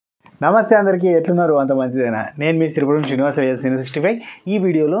నమస్తే అందరికీ ఎట్లున్నారు అంత మంచిదేనా నేను మీ శ్రీను 65 ఈ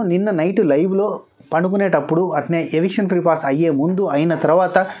వీడియోలో నిన్న నైట్ లైవ్లో పండుకునేటప్పుడు అట్నే ఎవిక్షన్ ఫ్రీ పాస్ అయ్యే ముందు అయిన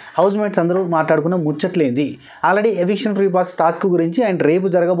తర్వాత హౌస్ మేట్స్ అందరూ మాట్లాడుకున్న ముచ్చట్లేంది already eviction free pass task గురించి అండ్ రేపు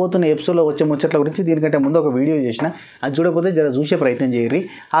జరగబోతున్న ఎపిసోడ్లో వచ్చే ముచ్చట్ల గురించి దీనికంటే ముందు ఒక వీడియో చేసిన అది చూడకపోతే జర చూసే ప్రయత్నం చేయరు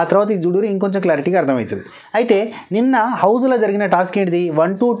ఆ తర్వాత ఇది చూడరు ఇంకొంచెం క్లారిటీగా అర్థమవుతుంది అయితే నిన్న హౌస్లో జరిగిన టాస్క్ ఏంటిది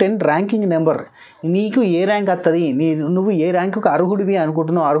 1 to 10 ర్యాంకింగ్ నెంబర్ నీకు ఏ ర్యాంక్ వస్తుంది నువ్వు ఏ ర్యాంకుకు అర్హుడివి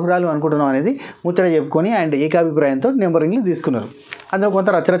అనుకుంటున్నావు అర్హురాలు అనుకుంటున్నావు అనేది ముచ్చట చెప్పుకొని అండ్ ఏకాభిప్రాయంతో నెంబరింగ్లు తీసుకున్నారు అందులో కొంత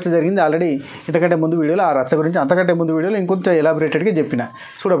రచ్చరచ్చ జరిగింది ఆల్రెడీ ఇంతకంటే ముందు వీడియోలో ఆ రచ్చ గురించి అంతకంటే ముందు వీడియోలో ఇంకొంచెం ఎలాబరేటెడ్గా చెప్పిన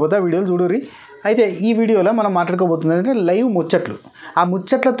చూడకపోతే ఆ వీడియోలు చూడురి అయితే ఈ వీడియోలో మనం మాట్లాడుకోబోతుంది అంటే లైవ్ ముచ్చట్లు ఆ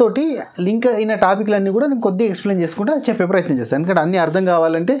ముచ్చట్లతోటి లింక్ అయిన టాపిక్లన్నీ కూడా నేను కొద్దిగా ఎక్స్ప్లెయిన్ చేసుకుంటా చెప్పే ప్రయత్నం చేస్తాను ఎందుకంటే అన్నీ అర్థం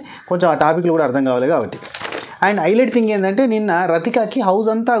కావాలంటే కొంచెం ఆ టాపిక్లు కూడా అర్థం కావాలి కాబట్టి అండ్ హైలైట్ థింగ్ ఏంటంటే నిన్న రతికాకి హౌస్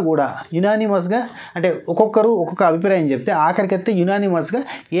అంతా కూడా యునానిమస్గా అంటే ఒక్కొక్కరు ఒక్కొక్క అభిప్రాయం చెప్తే ఆఖరికైతే యునానిమస్గా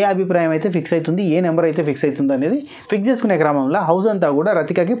ఏ అభిప్రాయం అయితే ఫిక్స్ అవుతుంది ఏ నెంబర్ అయితే ఫిక్స్ అవుతుంది అనేది ఫిక్స్ చేసుకునే క్రమంలో హౌస్ అంతా కూడా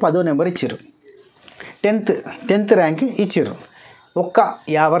రతికాకి 10వ నెంబర్ ఇచ్చారు 10th ర్యాంక్ ఇచ్చారు ఒక్క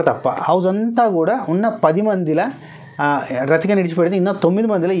 50 తప్ప హౌస్ అంతా కూడా ఉన్న 10 మందిలో రతిక నిడిచిపెడితే ఇంకా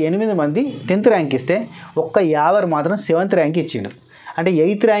 9 మందిలో 8 మంది 10th ర్యాంక్ ఇస్తే ఒక్క 50 మాత్రం 7th ర్యాంక్ ఇచ్చిండు అంటే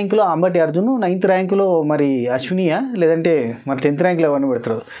 8th ర్యాంకులో అంబటి అర్జున్ 9th ర్యాంకులో మరి అశ్వినియా లేదంటే మరి 10th ర్యాంకులో ఎవరిని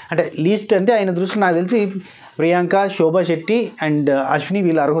పెడతారు అంటే లీస్ట్ అంటే ఆయన దృష్టిలో నాకు తెలిసి ప్రియాంక శోభా శెట్టి అండ్ అశ్విని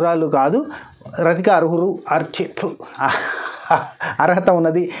వీళ్ళు అర్హురాలు కాదు రతిక అర్హత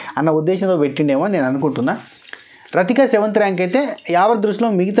ఉన్నది అన్న ఉద్దేశంతో పెట్టిండేమో నేను అనుకుంటున్నా రతిక 7th ర్యాంక్ అయితే 50 దృష్టిలో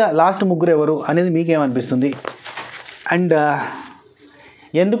మిగతా లాస్ట్ ముగ్గురు ఎవరు అనేది మీకేమనిపిస్తుంది అండ్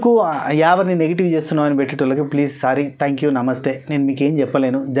ఎందుకు 50ని నెగిటివ్ చేస్తున్నావు అని పెట్టేటోళ్ళకి ప్లీజ్ సారీ థ్యాంక్ యూ నమస్తే నేను మీకు ఏం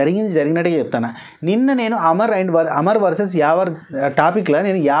చెప్పలేను జరిగినట్టుగా చెప్తాను నిన్న నేను అమర్ వర్సెస్ 50 టాపిక్లో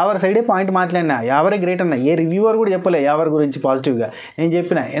నేను 50 సైడే పాయింట్ మాట్లాడినా 50 గ్రేట్ అన్న ఏ రివ్యూవర్ కూడా చెప్పలే 50 గురించి పాజిటివ్గా నేను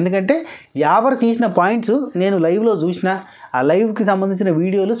చెప్పిన ఎందుకంటే 50 తీసిన పాయింట్స్ నేను లైవ్లో చూసిన ఆ లైవ్కి సంబంధించిన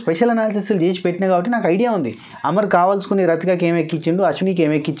వీడియోలు స్పెషల్ అనాలిసిస్లు చేసి పెట్టినా కాబట్టి నాకు ఐడియా ఉంది అమర్ కావాల్సుకుని రతికాకి ఏం ఎక్కించిండు అశ్వినికి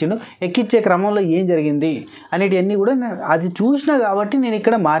ఏం ఎక్కించిండు ఎక్కించే క్రమంలో ఏం జరిగింది అనేటివన్నీ కూడా అది చూసినా కాబట్టి నేను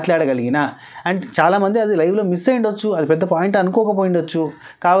ఇక్కడ మాట్లాడగలిగిన అండ్ చాలామంది అది లైవ్లో మిస్ అయ్యిండొచ్చు అది పెద్ద పాయింట్ అనుకోకపోయిండొచ్చు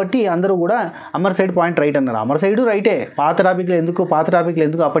కాబట్టి అందరూ కూడా అమర్ సైడ్ పాయింట్ రైట్ అన్నారు అమర్ సైడు రైటే పాత టాపిక్లు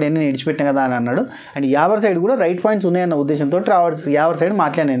ఎందుకు అప్పుడు అన్నీ నేర్చిపెట్టిన కదా అని అన్నాడు అండ్ 50 సైడ్ కూడా రైట్ పాయింట్స్ ఉన్నాయన్న ఉద్దేశంతో 50 సైడ్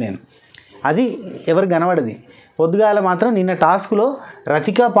మాట్లాడాను నేను అది ఎవరికి కనబడది పొద్దుగాల మాత్రం నిన్న టాస్క్లో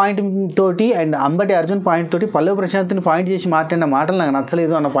రతిక పాయింట్ తోటి అండ్ అంబటి అర్జున్ పాయింట్ తోటి పల్లవి ప్రశాంత్ని పాయింట్ చేసి మాట్లాడిన మాటలు నాకు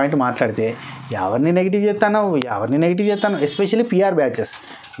నచ్చలేదు అన్న పాయింట్ మాట్లాడితే ఎవరిని నెగిటివ్ చేస్తాను especially PR batches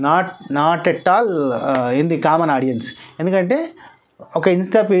not at all in the common audience ఎందుకంటే ఒక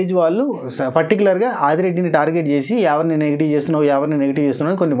ఇన్స్టా పేజ్ వాళ్ళు పర్టికులర్గా ఆదిరెడ్డిని టార్గెట్ చేసి ఎవరిని నెగిటివ్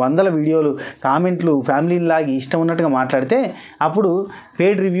చేస్తున్నావు కొన్ని వందల వీడియోలు కామెంట్లు ఫ్యామిలీని లాగి ఇష్టం ఉన్నట్టుగా మాట్లాడితే అప్పుడు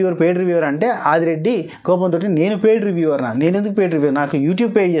పెయిడ్ రివ్యూవర్ అంటే ఆదిరెడ్డి కోపంతో నేను పెయిడ్ రివ్యూవర్నా నేను ఎందుకు పెయిడ్ రివ్యూవర్ నాకు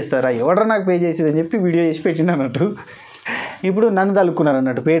యూట్యూబ్ పే చేస్తారా ఎవడరా నాకు పే చేసేదని చెప్పి వీడియో చేసి పెట్టిన అన్నట్టు ఇప్పుడు నన్ను తలుక్కున్నారు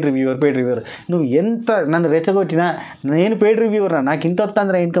అన్నట్టు పెయిడ్ రివ్యూవర్ నువ్వు ఎంత నన్ను రెచ్చగొట్టినా నేను పెయిడ్ రివ్యూవర్నా నాకు ఇంత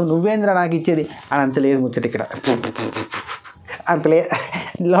వస్తుందిరా ఇన్కమ్ నువ్వేంద్రా నాకు ఇచ్చేది అని అంత లేదు ముచ్చట ఇక్కడ అంతలే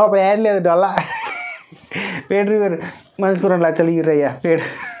లోపల ఏం లేదు డొల్లా పేడ్ రివ్యూవర్ మనిషికి 2 లక్షలు ఇయ్యరయ్యా పేడ్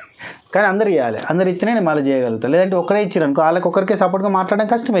కానీ అందరు ఇవ్వాలి అందరు ఇచ్చినా నేను మళ్ళీ చేయగలుగుతాను లేదంటే ఒక్కరే ఇచ్చారు అనుకో వాళ్ళకి ఒక్కరికే సపోర్ట్గా మాట్లాడడం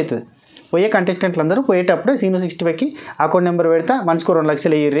కష్టమవుతుంది పోయే కంటెస్టెంట్లు అందరూ పోయేటప్పుడే Srinu 65కి అకౌంట్ నెంబర్ పెడతా మనిషికి 2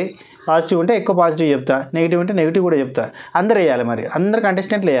 లక్షలు ఇయ్యరి పాజిటివ్ ఉంటే ఎక్కువ పాజిటివ్ చెప్తా నెగిటివ్ ఉంటే నెగిటివ్ కూడా చెప్తా అందరూ వేయాలి మరి అందరు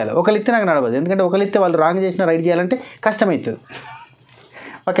కంటెస్టెంట్లు వేయాలి ఒకరు ఇస్తే నాకు నడవదు ఎందుకంటే ఒకరు ఇస్తే వాళ్ళు రాంగ్ చేసిన రైట్ చేయాలంటే కష్టమవుతుంది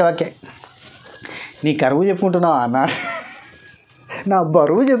ఓకే నీ కరువు చెప్పుకుంటున్నావా అన్న నా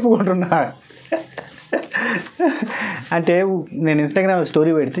బరువు చెప్పుకుంటున్నా అంటే నేను ఇన్స్టాగ్రామ్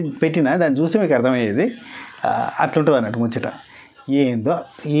స్టోరీ పెట్టినా దాన్ని చూస్తే మీకు అర్థమయ్యేది అట్లుంటుంది అన్నట్టు ముచ్చట ఏందో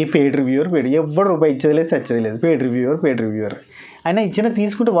ఈ పెయిడ్ రివ్యూవర్ ఎవ్వడు రూపాయి ఇచ్చేది లేదు చచ్చేది లేదు పెయిడ్ రివ్యూవర్ అయినా ఇచ్చిన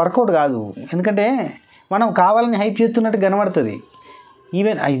తీసుకుంటే వర్కౌట్ కాదు ఎందుకంటే మనం కావాలని హైప్ చేస్తున్నట్టు కనబడుతుంది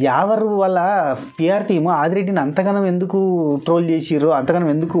ఈవెన్ 50 వాళ్ళ పిఆర్ టీము ఆదిరెడ్డిని అంతగానం ఎందుకు ట్రోల్ చేసిర్రో అంతగానం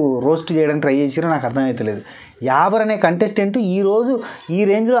ఎందుకు రోస్ట్ చేయడానికి ట్రై చేసిరో నాకు అర్థమవుతలేదు 50 అనే కంటెస్టెంట్ ఈరోజు ఈ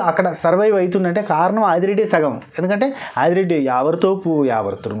రేంజ్లో అక్కడ సర్వైవ్ అవుతుందంటే కారణం ఆదిరెడ్డి సగం ఎందుకంటే ఆదిరెడ్డి 50 తోపు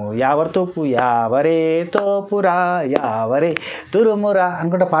 50 తోపు 50 తోపురా 50 తురుమురా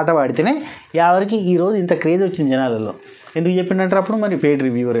అనుకుంటా పాట పాడితేనే 50కి ఈరోజు ఇంత క్రేజ్ వచ్చింది జనాలలో ఎందుకు చెప్పిండంటారు అప్పుడు మరి పెయిడ్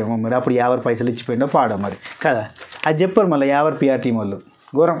రివ్యూవర్ ఏమో మరి అప్పుడు 50 పైసలు ఇచ్చిపోయిండో పాడో మరి కదా అది చెప్పారు మళ్ళీ 50 పిఆర్ టీం వాళ్ళు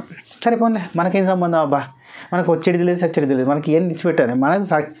ఘోరం సరే పోన్లే మనకేం సంబంధం అబ్బా మనకు వచ్చేది లేదు సచ్చేది లేదు మనకి ఏం ఇచ్చిపెట్టారు మనకు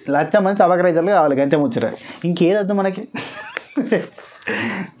 1,00,000 మంది సబ్స్క్రైబర్లు కావాలి అంతే ముచ్చట ఇంకేదద్దు మనకి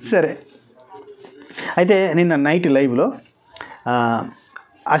సరే అయితే నిన్న నైట్ లైవ్లో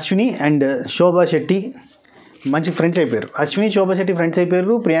అశ్విని అండ్ శోభా శెట్టి మంచి ఫ్రెండ్స్ అయిపోయారు. అశ్విని శోభా శెట్టి ఫ్రెండ్స్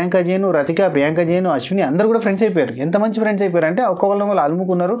అయిపోయారు. ప్రియాంక జైన్, రతిక, ప్రియాంక జైన్, అశ్విని అందరూ కూడా ఫ్రెండ్స్ అయిపోయారు. ఎంత మంచి ఫ్రెండ్స్ అయిపోయారు అంటే ఒక్కొక్కరు వాళ్ళు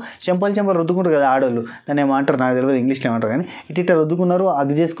అలుముకున్నారు, చెంపలు రుద్దుకుంటారు కదా ఆడవాళ్ళు, దాన్ని ఏమంటారు నాకు తెలియదు, ఇంగ్లీష్లో ఏమంటారు కానీ ఇట్లా రుద్దుకున్నారు,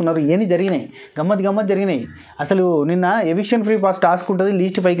 అగ్ చేసుకున్నారు, ఇవన్నీ జరిగినాయి, గమ్మత్ జరిగినాయి. అసలు నిన్న ఎవిక్షన్ ఫ్రీ పాస్ టాస్క్ ఉంటుంది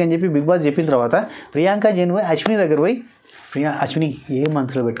లీస్ట్ 5 అని చెప్పి బిగ్ బాస్ చెప్పిన తర్వాత ప్రియాంక జైన్ పోయి అశ్విని దగ్గర పోయి అశ్విని ఏం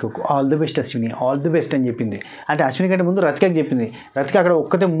మనసులో పెట్టుకోకు, all the best Ashwini, all the best అని చెప్పింది. అంటే అశ్విని కంటే ముందు రతికకి చెప్పింది. రతిక అక్కడ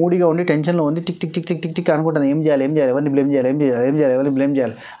ఒక్కతే మూడిగా ఉండి టెన్షన్లో ఉంది, tick tick tick tick tick tick అనుకుంటుంది, ఏం చేయాలి ఎవరిని బ్లేమ్ చేయాలి ఎవరిని బ్లేమ్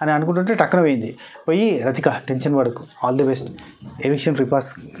చేయాలి అని అనుకుంటుంటే టక్కన పోయింది. పోయి రతిక టెన్షన్ పడకు, all the best, eviction free pass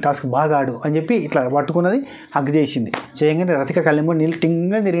task బాగా ఆడు అని చెప్పి ఇట్లా పట్టుకున్నది, హగ్ చేసింది. చేయగానే రతిక కళ్ళెంబడి నీళ్ళు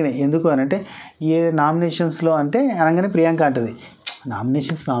టింగ్గా తిరిగినాయి. ఎందుకు అని అంటే ఏ నామినేషన్స్లో అంటే అనగానే ప్రియాంక అంటది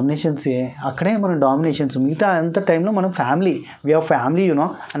నామినేషన్సే అక్కడే మనం డామినేషన్స్, మిగతా అంత టైంలో మనం ఫ్యామిలీ, వి ఆర్ ఫ్యామిలీ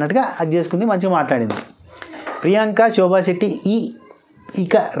అన్నట్టుగా అది చేసుకుంది, మంచిగా మాట్లాడింది. ప్రియాంక శోభా శెట్టి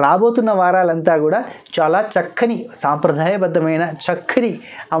ఇక రాబోతున్న వారాలంతా కూడా చాలా చక్కని సాంప్రదాయబద్ధమైన చక్కని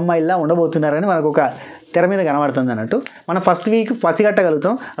అమ్మాయిలా ఉండబోతున్నారని మనకు ఒక తెర మీద కనబడుతుంది అన్నట్టు. మనం ఫస్ట్ వీక్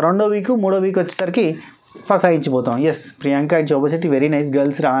పసిగట్టగలుగుతాం, రెండో వీక్ మూడో వీక్ వచ్చేసరికి ఫసాయించిపోతాం. Yes, Priyanka and Shobha Shetty very nice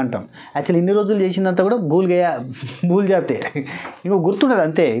girls రా అంటాం. యాక్చువల్లీ ఇన్ని రోజులు చేసిందంతా కూడా భూల్ జాతే, ఇంకో గుర్తుండదు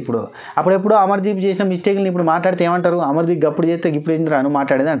అంతే. ఇప్పుడు అప్పుడెప్పుడు అమర్దీప్ చేసిన మిస్టేక్ని ఇప్పుడు మాట్లాడితే ఏమంటారు, అమర్దీప్ అప్పుడు చేస్తే ఇప్పుడు ఏంటి రాను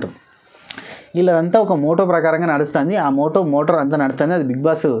మాట్లాడేది అంటారు. వీళ్ళదంతా ఒక మోటో ప్రకారంగా నడుస్తుంది. ఆ మోటార్ అంతా నడుస్తుంది. అది బిగ్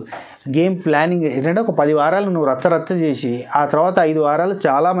బాస్ గేమ్ ప్లానింగ్ ఏంటంటే ఒక 10 వారాలు నువ్వు రచ్చ చేసి ఆ తర్వాత 5 వారాలు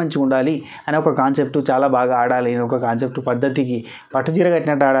చాలా మంచిగా ఉండాలి అని ఒక కాన్సెప్ట్, చాలా బాగా ఆడాలి అని ఒక కాన్సెప్ట్, పద్ధతికి పట్టుచీర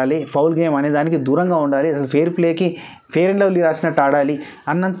కట్టినట్టు ఆడాలి, ఫౌల్ గేమ్ అనే దానికి దూరంగా ఉండాలి, అసలు ఫెయిర్ ప్లేకి ఫెయిర్ అండ్ లవ్లీ రాసినట్టు ఆడాలి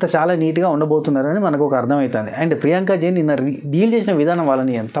అన్నంత చాలా నీట్గా ఉండబోతున్నారని మనకు ఒక అర్థమవుతుంది. అండ్ ప్రియాంక జైన్ నిన్న డీల్ చేసిన విధానం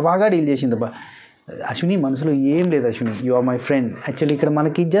వాళ్ళని ఎంత బాగా డీల్ చేసింది. అశ్విని మనసులో ఏం లేదు, Ashwini you are my friend, actually ఇక్కడ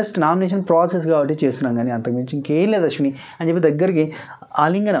మనకి జస్ట్ నామినేషన్ ప్రాసెస్ కాబట్టి చేస్తున్నాం కానీ అంతకుమించి ఇంకేం లేదు అశ్విని అని చెప్పి దగ్గరికి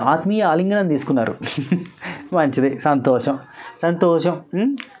ఆత్మీయ ఆలింగనం తీసుకున్నారు. మంచిది, సంతోషం.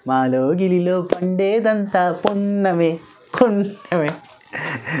 మాలో గిలిలో పండేదంతా పొన్నమే.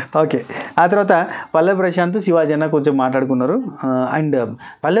 ఓకే, ఆ తర్వాత పల్లవి ప్రశాంత్ శివాజీ అన్న కొంచెం మాట్లాడుకున్నారు. అండ్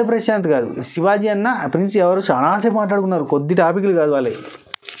పల్లవి ప్రశాంత్ కాదు, శివాజీ అన్న ప్రిన్స్ ఎవరు చాలాసేపు మాట్లాడుకున్నారు, కొద్ది టాపిక్లు కాదు వాళ్ళే.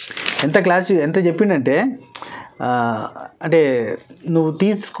 ఎంత చెప్పిండంటే అంటే నువ్వు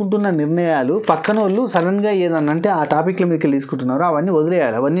తీసుకుంటున్న నిర్ణయాలు పక్కన వాళ్ళు సడన్గా ఏదన్నా అంటే ఆ టాపిక్ల మీదకి తీసుకుంటున్నారు, అవన్నీ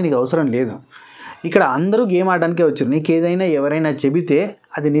వదిలేయాలి, అవన్నీ నీకు అవసరం లేదు. ఇక్కడ అందరూ గేమ్ ఆడడానికే వచ్చారు. నీకు ఏదైనా ఎవరైనా చెబితే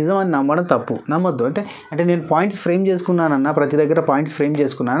అది నిజమని నమ్మడం తప్పు, నమ్మొద్దు. అంటే నేను పాయింట్స్ ఫ్రేమ్ చేసుకున్నానన్నా, ప్రతి దగ్గర పాయింట్స్ ఫ్రేమ్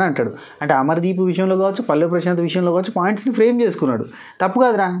చేసుకున్నాను అంటాడు. అంటే అమర్దీప్ విషయంలో కావచ్చు, పల్లవి ప్రశాంత్ విషయంలో కావచ్చు పాయింట్స్ని ఫ్రేమ్ చేసుకున్నాడు. తప్పు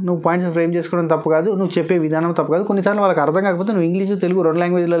కాదురా, నువ్వు పాయింట్స్ని ఫ్రేమ్ చేసుకోవడం తప్పు కాదు, నువ్వు చెప్పే విధానం తప్పు కాదు. కొన్నిసార్లు వాళ్ళకి అర్థం కాకపోతే నువ్వు ఇంగ్లీషు తెలుగు 2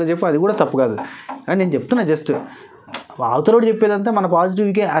 లాంగ్వేజ్లలో చెప్పు, అది కూడా తప్పు కాదు. అని నేను చెప్తున్నా, జస్ట్ అవతలోడు చెప్పేదంతా మన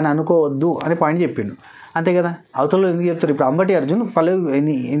పాజిటివ్కే అని అనుకోవద్దు అని పాయింట్ చెప్పిండు, అంతే కదా. అవతలలో ఎందుకు చెప్తారు? ఇప్పుడు అంబటి అర్జున్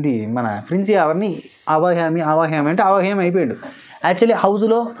ఏంటి మన ప్రిన్స్ యావర్ని అవాహ్యామి అంటే అవాహ్యామి అయిపోయాడు. యాక్చువల్లీ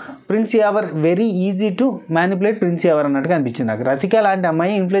హౌస్లో prince Yawar very easy to manipulate prince Yawar అన్నట్టుగా అనిపించింది నాకు. రతిక లాంటి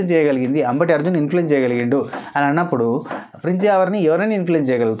అమ్మాయి ఇన్ఫ్లుయెన్స్ చేయగలిగింది, అంబటి అర్జున్ ఇన్ఫ్లుయెన్స్ చేయగలిగిండు అని అన్నప్పుడు ప్రిన్స్ యావర్ని ఎవరైనా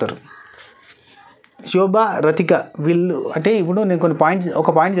ఇన్ఫ్లుయెన్స్ చేయగలుగుతారు. శోభ, రతిక వీళ్ళు అంటే ఇప్పుడు నేను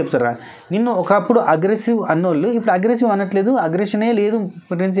ఒక పాయింట్ చెప్తారా, నిన్ను ఒకప్పుడు అగ్రెసివ్ అన్నోళ్ళు ఇప్పుడు అగ్రెసివ్ అనట్లేదు, అగ్రెషనే లేదు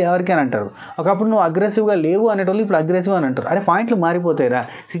ప్రిన్స్ ఎవరికి అని అంటారు. ఒకప్పుడు నువ్వు అగ్రెసివ్గా లేవు అనేటోళ్ళు ఇప్పుడు అగ్రెసివ్ అని అంటారు. అరే పాయింట్లు మారిపోతాయిరా,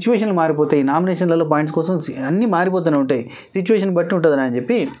 సిచ్యువేషన్లు మారిపోతాయి, నామినేషన్లలో పాయింట్స్ కోసం అన్నీ మారిపోతూనే ఉంటాయి, సిచ్యువేషన్ బట్టి ఉంటుందని అని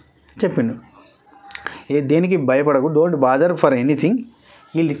చెప్పి చెప్పిండు. దేనికి భయపడకు, డోంట్ బాదర్ ఫర్ ఎనీథింగ్,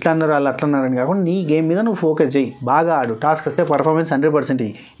 వీళ్ళు ఇట్లా అన్నారు వాళ్ళు అట్లా అన్నారని కాకుండా నీ గేమ్ మీద నువ్వు ఫోకస్ చేయి, బాగా ఆడు, టాస్క్ వస్తే పర్ఫార్మెన్స్ 100%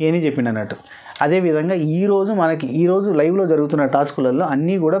 ఏని చెప్పిండు అన్నట్టు. అదేవిధంగా ఈరోజు లైవ్లో జరుగుతున్న టాస్కులలో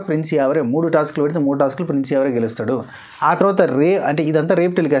అన్నీ కూడా ప్రిన్స్ యావరే 3 టాస్కులు పెడితే 3 టాస్కులు ప్రిన్స్ యావరే గెలుస్తాడు. ఆ తర్వాత అంటే ఇదంతా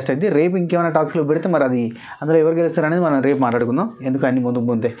రేపు టెలికాస్ట్ అయితే రేపు ఇంకేమైనా టాస్కులు పెడితే మరి అది అందులో ఎవరు గెలుస్తారు అనేది మనం రేపు మాట్లాడుకుందాం. ఎందుకు అన్ని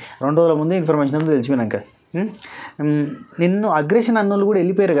ముందే 2 రోజుల ముందే ఇన్ఫర్మేషన్ అంతా తెలిసిపోయినాక. నిన్ను అగ్రెషన్ అన్నోళ్ళు కూడా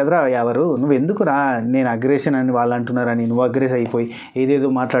వెళ్ళిపోయారు కదరా ఎవరు, నువ్వు ఎందుకు రా నేను అగ్రెషన్ అని వాళ్ళు అంటున్నారని నువ్వు అగ్రెస్ అయిపోయి ఏదేదో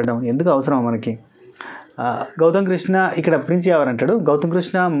మాట్లాడడం ఎందుకు అవసరం మనకి. గౌతమ్ కృష్ణ ఇక్కడ ప్రిన్స్ యావర్ అంటాడు, గౌతమ్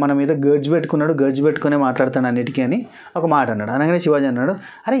కృష్ణ మన మీద గర్జ్ పెట్టుకునే మాట్లాడతాడు అన్నిటికీ అని ఒక మాట అన్నాడు. అనగానే శివాజీ అన్నాడు,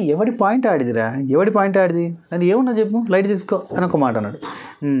 అరే ఎవడి పాయింట్ ఆడిది అది ఏమన్నా చెప్పు, లైట్ తీసుకో అని ఒక మాట అన్నాడు.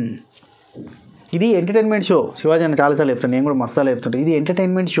 ఇది ఎంటర్టైన్మెంట్ షో, శివాజీ అని చాలాసార్లు చెప్తాను, నేను కూడా మస్తాలు చెప్తుంటే ఇది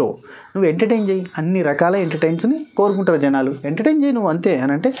ఎంటర్టైన్మెంట్ షో, నువ్వు ఎంటర్టైన్ చేయి, అన్ని రకాల ఎంటర్టైన్స్ని కోరుకుంటారు జనాలు, ఎంటర్టైన్ చేయి నువ్వు అంతే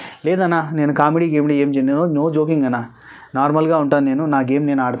అని అంటే, లేదన్నా నేను కామెడీ ఏం చేయను, నో జోకింగ్ అన్నా, నార్మల్గా ఉంటాను నేను, నా గేమ్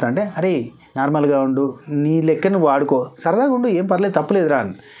నేను ఆడుతా అంటే, అరే నార్మల్గా ఉండు, నీ లెక్క నువ్వు ఆడుకో, సరదాగా ఉండు, ఏం పర్లేదు తప్పలేదురా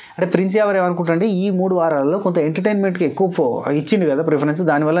అని. అంటే ప్రిన్స్ యావర్ ఏమనుకుంటారంటే ఈ 3 వారాల్లో కొంత ఎంటర్టైన్మెంట్కి ఎక్కువ ఇచ్చిండు కదా ప్రిఫరెన్స్,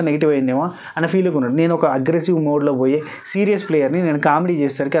 దానివల్ల నెగిటివ్ అయిందేమో అన్న ఫీల్కి ఉన్నాడు. నేను ఒక అగ్రెసివ్ మోడ్లో పోయే సీరియస్ ప్లేయర్ని, నేను కామెడీ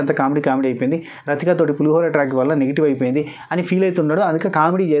చేసేసరికి అంత కామెడీ అయిపోయింది, రతికతోటి పులిహోర ట్రాక్ వల్ల నెగిటివ్ అయిపోయింది అని ఫీల్ అవుతున్నాడు. అందుకే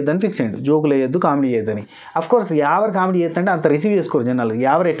కామెడీ చేయొద్దని ఫిక్స్ అయ్యాడు, జోకులు వేయొద్దు, కామెడీ చేయొద్దని. అఫ్కోర్స్ యావర్ కామెడీ చేస్తుంటే అంత రిసీవ్ చేసుకోరు జనాలు,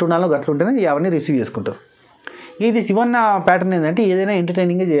 యావర్ ఎట్లుండాలో గట్లుంటేనే యావర్ని రిసీవ్ చేసుకుంటారు. ఇది శివన్న ప్యాటర్న్ ఏంటంటే ఏదైనా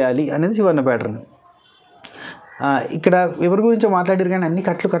ఎంటర్టైనింగ్గా చేయాలి అనేది శివన్న ప్యాటర్న్. ఇక్కడ ఎవరి గురించో మాట్లాడారు కానీ అన్ని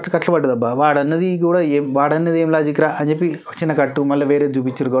కట్లు పడ్డదబ్బా. వాడన్నది ఏం లాజిక్ రా అని చెప్పి చిన్న కట్టు, మళ్ళీ వేరే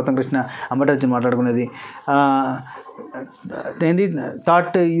చూపించారు. గౌతమ్ కృష్ణ అంబటర్జన్ మాట్లాడుకున్నది ఏంది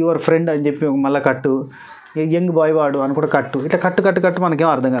థాట్ యువర్ ఫ్రెండ్ అని చెప్పి మళ్ళీ కట్టు, యంగ్ బాయ్ వాడు అని కూడా కట్టు, ఇట్లా కట్టు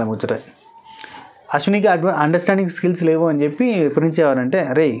మనకేం అర్థం కాదు ముచ్చట. అశ్వినికి అండర్స్టాండింగ్ స్కిల్స్ లేవు అని చెప్పి ప్రిన్స్ ఎవరంటే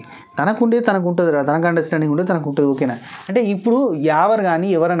అరే తనకు ఉంటుంది రా, తనకు అండర్స్టాండింగ్ ఉంటే తనకు ఉంటుంది ఓకేనా. అంటే ఇప్పుడు యావర్ కానీ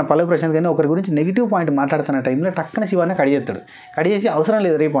ఎవరైనా పల్లవి ప్రశాంత్ కానీ ఒకరి గురించి నెగిటివ్ పాయింట్ మాట్లాడుతున్న టైంలో టక్కన శివాన్ని కడిగేసి అవసరం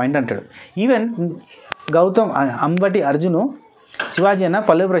లేదు రే పాయింట్ అంటాడు. ఈవెన్ గౌతమ్ అంబటి అర్జును శివాజీ అన్న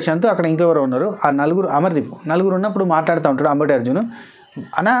పల్లవి ప్రశాంత్ అక్కడ ఇంకెవరు ఉన్నారు ఆ నలుగురు ఉన్నప్పుడు మాట్లాడుతూ ఉంటాడు అంబటి అర్జును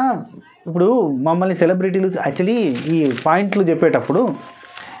అన్న. ఇప్పుడు మమ్మల్ని సెలబ్రిటీలు యాక్చువల్లీ ఈ పాయింట్లు చెప్పేటప్పుడు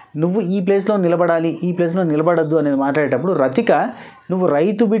నువ్వు ఈ ప్లేస్లో నిలబడాలి, ఈ ప్లేస్లో నిలబడద్దు అనేది మాట్లాడేటప్పుడు రతిక నువ్వు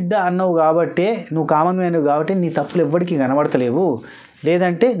రైతు బిడ్డ అన్నావు కాబట్టే, నువ్వు కామన్ మ్యాన్ కాబట్టి నీ తప్పులు ఎవ్వడికి కనబడతలేవు,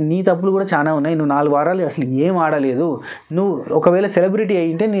 లేదంటే నీ తప్పులు కూడా చాలా ఉన్నాయి, నువ్వు 4 వారాలు అసలు ఏం ఆడలేదు, నువ్వు ఒకవేళ సెలబ్రిటీ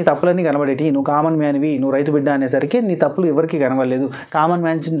అయ్యింటే నీ తప్పులన్నీ కనబడేటి, నువ్వు కామన్ మ్యాన్వి, నువ్వు రైతు బిడ్డ అనేసరికి నీ తప్పులు ఎవరికి కనబడలేదు, కామన్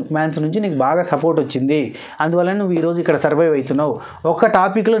మ్యాన్స్ నుంచి నీకు బాగా సపోర్ట్ వచ్చింది, అందువల్ల నువ్వు ఈరోజు ఇక్కడ సర్వైవ్ అవుతున్నావు, ఒక్క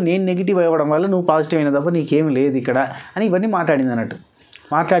టాపిక్లో నేను నెగిటివ్ అవ్వడం వల్ల నువ్వు పాజిటివ్ అయిన తప్ప నీకేం లేదు ఇక్కడ అని ఇవన్నీ మాట్లాడింది అన్నట్టు.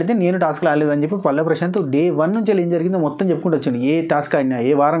 మాట్లాడితే నేను టాస్క్లు ఆడలేదని చెప్పి పల్లవి ప్రశాంత్ డే 1 నుంచి ఏం జరిగిందో మొత్తం చెప్పుకుంటూ వచ్చింది. ఏ టాస్క్ ఆడినా,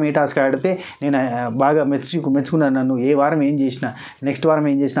 ఏ వారం ఏ టాస్క్ ఆడితే నేను బాగా మెచ్చుకున్నాను, నన్ను ఏ వారం ఏం చేసిన, నెక్స్ట్ వారం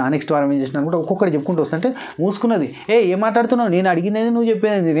ఏం చేసిన, నెక్స్ట్ వారం ఏం చేసినా కూడా ఒక్కొక్కటి చెప్పుకుంటూ వస్తుంటే మూసుకున్నది. ఏం మాట్లాడుతున్నావు, నేను అడిగిందేది నువ్వు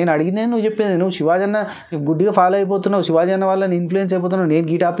చెప్పేది, నువ్వు శివాజీ అన్న గుడ్డిగా ఫాలో అయిపోతున్నావు, శివాజీ అన్న వల్ల నేను ఇన్ఫ్లుయెన్స్ అయిపోతున్నావు,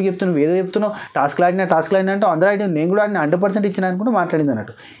 నేను ఈ టాపిక్ చెప్తున్నావు, ఏదో చెప్తున్నావు, టాస్క్లు ఆడినా అంటే అందరూ ఆడినా నేను కూడా ఆడిన 100% ఇచ్చిన అనుకుంటూ మాట్లాడింది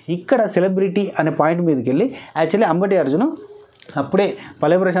అన్నట్టు. ఇక్కడ సెలబ్రిటీ అనే పాయింట్ మీదకి వెళ్ళి యాక్చువల్లీ అంబటి అర్జును అప్పుడే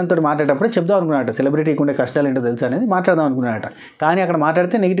పల్లవి ప్రశాంత్ తోటి మాట్లాడేటప్పుడే చెప్దాం అనుకున్నాడట, సెలబ్రిటీకి ఉండే కష్టాలు ఏంటో తెలుసు అనేది మాట్లాడదాం అనుకున్నాడట. కానీ అక్కడ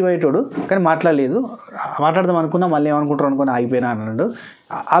మాట్లాడితే నెగిటివ్ అయ్యేటోడు, కానీ మాట్లాడలేదు. మాట్లాడదాం అనుకున్నా మళ్ళీ ఏమనుకుంటారు అనుకుని ఆగిపోయినా అన్నాడు,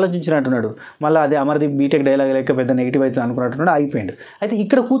 ఆలోచించినట్టున్నాడు. మళ్ళీ అదే అమర్దీప్ బీటెక్ డైలాగ్ లేక పెద్ద నెగిటివ్ అవుతుంది అనుకున్నట్టున్నాడు, ఆగిపోయాడు. అయితే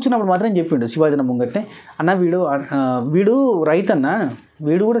ఇక్కడ కూర్చున్నప్పుడు మాత్రం చెప్పిండు శివాజీ ముంగట్నే, అన్న వీడు రైతన్న,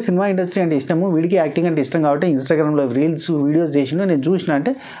 వీడు కూడా సినిమా ఇండస్ట్రీ అంటే ఇష్టము, వీడికి యాక్టింగ్ అంటే ఇష్టం కాబట్టి ఇన్స్టాగ్రామ్లో రీల్స్ వీడియోస్ చేసిండు, నేను చూసిన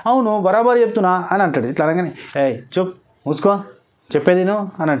అంటే అవును బరాబర్ చెప్తున్నా అని అంటాడు. ఇట్లా అనగానే చెప్ మూసుకో చెప్పేదిను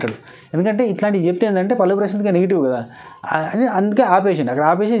అని అంటాడు. ఎందుకంటే ఇట్లాంటివి చెప్తే ఏంటంటే పల్లవి ప్రశాంత్గా నెగిటివ్ కదా అని అందుకే ఆపేసిండు. అక్కడ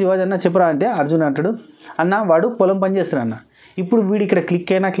ఆపేసి శివాజీ అన్న చెప్పరా అంటే అర్జున్ అంటాడు, అన్న వాడు పొలం పని చేస్తాడు అన్న, ఇప్పుడు వీడు ఇక్కడ క్లిక్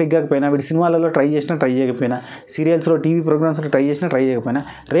కాకపోయినా, వీడి సినిమాలలో ట్రై చేయకపోయినా, సీరియల్స్లో టీవీ ప్రోగ్రామ్స్లో ట్రై చేయకపోయినా,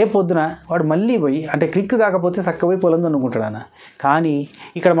 రేపు పొద్దున వాడు మళ్ళీ పోయి అంటే క్లిక్ కాకపోతే చక్కపోయి పొలం అనుకుంటాడు అన్న. కానీ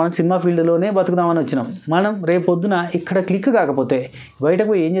ఇక్కడ మనం సినిమా ఫీల్డ్లోనే బతుకుదామని వచ్చినాం, మనం రేపు పొద్దున ఇక్కడ క్లిక్ కాకపోతే బయటకు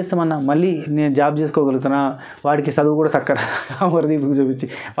పోయి ఏం చేస్తామన్నా, మళ్ళీ నేను జాబ్ చేసుకోగలుగుతున్నా, వాడికి చదువు కూడా చక్కగా అమర్దీప్కి చూపించి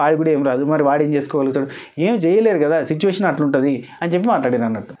వాడికి కూడా ఏం రాదు, మరి వాడు ఏం చేసుకోగలుగుతాడు, ఏం చేయలేరు కదా, సిచ్యువేషన్ అట్లుంటుంది అని చెప్పి మాట్లాడారు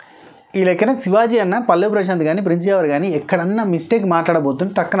అన్నట్టు. ఈ లెక్కన శివాజీ అన్న పల్లవి ప్రశాంత్ కానీ ప్రిన్స్ యావర్ కానీ ఎక్కడన్నా మిస్టేక్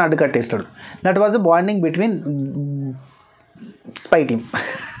మాట్లాడబోతుంటే టక్కన అడ్డు కట్టేస్తాడు. That was the bonding between spy team.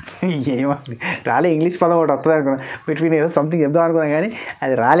 ఏమంది రాలే, ఇంగ్లీష్ పదం ఒకటి వస్తుంది అనుకున్నా, బిట్వీన్ ఏదో సంథింగ్ చెప్దాం అనుకున్నా కానీ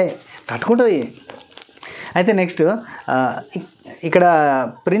అది రాలే, తట్టుకుంటుంది. అయితే నెక్స్ట్ ఇక్కడ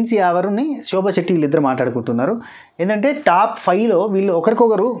ప్రిన్స్ యావర్ని శోభా శెట్టి వీళ్ళిద్దరు మాట్లాడుకుంటున్నారు. ఏంటంటే టాప్ 5లో వీళ్ళు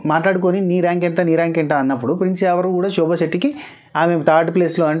ఒకరికొకరు మాట్లాడుకొని నీ ర్యాంక్ ఎంత అన్నప్పుడు ప్రిన్స్ యావర్ కూడా శోభా శెట్టికి ఆమె 3rd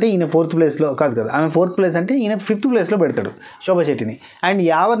ప్లేస్లో అంటే ఈయన 4th ప్లేస్లో కాదు ఆమె 4th ప్లేస్ అంటే ఈయన 5th ప్లేస్లో పెడతాడు శోభా శెట్టిని. అండ్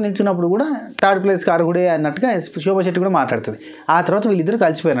యావర్ నిల్చున్నప్పుడు కూడా 3rd ప్లేస్కి అర్హుడే అన్నట్టుగా శోభా శెట్టి కూడా మాట్లాడుతుంది. ఆ తర్వాత వీళ్ళిద్దరు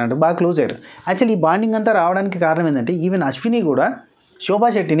కలిసిపోయారు, బాగా క్లోజ్ అయ్యారు. యాక్చువల్లీ ఈ బాండింగ్ అంతా రావడానికి కారణం ఏంటంటే ఈవెన్ అశ్విని కూడా శోభా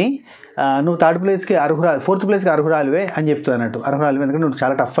శెట్టిని నువ్వు 3rd ప్లేస్కి 4th ప్లేస్కి అర్హురాలివే అని చెప్తుంది అన్నట్టు. అర్హురాలివే ఎందుకంటే నువ్వు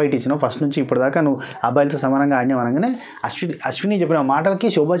చాలా టఫ్ ఫైట్ ఇచ్చినావు, ఫస్ట్ నుంచి ఇప్పటిదాకా నువ్వు అబ్బాయిలతో సమానంగా ఆడినావు అనగానే అశ్విని చెప్పిన మాటలకి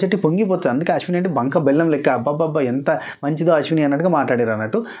శోభా శెట్టి పొంగిపోతుంది. అందుకే అశ్విని అంటే బంక బెల్లం లెక్క, అబ్బాబ్బా ఎంత మంచిదో అశ్విని అన్నట్టుగా మాట్లాడారు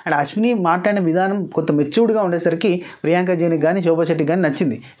అన్నట్టు. అండ్ అశ్విని మాట్లాడిన విధానం కొంత మెచ్యూర్డ్గా ఉండేసరికి ప్రియాంక జైన్కి కానీ శోభా శెట్టికి కానీ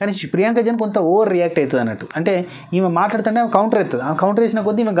నచ్చింది. కానీ ప్రియాంక జైన్ కొంత ఓవర్ రియాక్ట్ అవుతుంది అన్నట్టు. అంటే ఈమె మాట్లాడుతుంటే ఆమె కౌంటర్ ఎత్తుంది, ఆమె కౌంటర్ వేసిన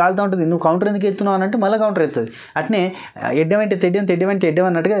కొద్దీ ఈమె గాలుతూ ఉంటుంది, నువ్వు కౌంటర్ ఎందుకు ఎత్తున్నావు అని అంటే మళ్ళీ కౌంటర్ ఎత్తుంది. అట్నే ఎడ్డమంటే తెడ్డం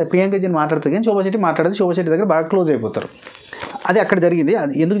అన్నట్టుగా ప్రియాంక జైన్ మాట్లాడుతుంది, కానీ శోభా శెట్టి మాట్లాడదు. శోభా శెట్టి దగ్గర బాగా క్లోజ్ అయిపోతారు. అది అక్కడ జరిగింది.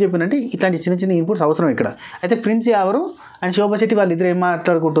 అది ఎందుకు చెప్పినంటే ఇట్లాంటి చిన్న చిన్న ఇన్పుట్స్ అవసరం ఇక్కడ. అయితే ప్రిన్స్ యావరు అండ్ శోభా శెట్టి వాళ్ళిద్దరు ఏం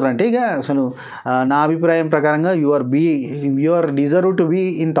మాట్లాడుకుంటారంటే, ఇక అసలు నా అభిప్రాయం ప్రకారంగా you are deserve to be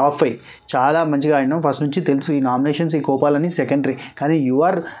in top 5. చాలా మంచిగా ఆడినాం, ఫస్ట్ నుంచి తెలుసు ఈ నామినేషన్స్ ఈ కోపాలని సెకండరీ, కానీ you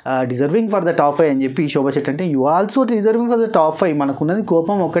are deserving for the top 5 అని చెప్పి శోభా శెట్టి అంటే, you also deserving for the top 5. మనకున్నది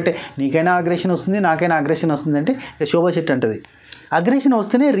కోపం ఒక్కటే, నీకైనా అగ్రెషన్ వస్తుంది నాకైనా అగ్రెషన్ వస్తుంది అంటే శోభా శెట్టి అంటది అగ్రెషన్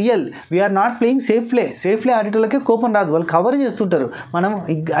వస్తేనే real. We are not playing safe play ఆడేటోళ్ళకే కోపం రాదు, వాళ్ళు కవర్ చేస్తుంటారు. మనం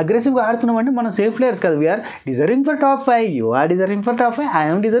అగ్రెసివ్గా ఆడుతున్నామంటే మనం సేఫ్ ప్లేయర్స్ కాదు. We are deserving for top 5, you are deserving for top 5,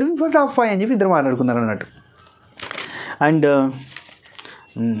 I'm deserving for top 5 అని చెప్పి ఇద్దరు మాట్లాడుకున్నారు అన్నట్టు. అండ్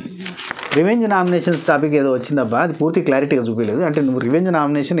రివెంజ్ నామినేషన్స్ టాపిక్ ఏదో వచ్చిందబ్బా, అది పూర్తి క్లారిటీగా చూపించలేదు. అంటే నువ్వు రివెంజ్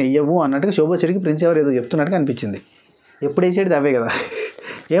నామినేషన్ వేయవు అన్నట్టుగా శోభా శెట్టికి ప్రిన్స్ ఎవరు ఏదో చెప్తున్నట్టుగా అనిపించింది. ఎప్పుడు వేసేది అవే కదా,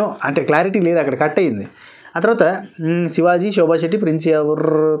 ఏమో అంటే క్లారిటీ లేదు, అక్కడ కట్ అయ్యింది. ఆ తర్వాత శివాజీ, శోభా శెట్టి, ప్రిన్స్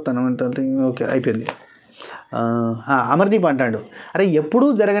ఎవరు తనమంటే ఓకే అయిపోయింది. అమర్దీప్ అంటాడు, అరే ఎప్పుడూ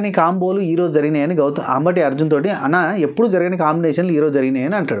జరగని కాంబోలు ఈరోజు జరిగినాయని అంబటి అర్జున్ తోటి అన్న ఎప్పుడు జరగని కాంబినేషన్లు ఈరోజు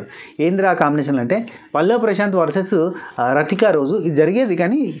జరిగినాయని అంటాడు. ఏందిరా ఆ కాంబినేషన్లు అంటే, పల్లవ్ ప్రశాంత్ వర్సెస్ రతిక రోజు ఇది జరిగేది,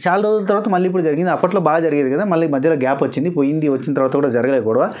 కానీ చాలా రోజుల తర్వాత మళ్ళీ ఇప్పుడు జరిగింది. అప్పట్లో బాగా జరిగేది కదా, మళ్ళీ మధ్యలో గ్యాప్ వచ్చింది, పోయింది, వచ్చిన తర్వాత కూడా జరగలేదు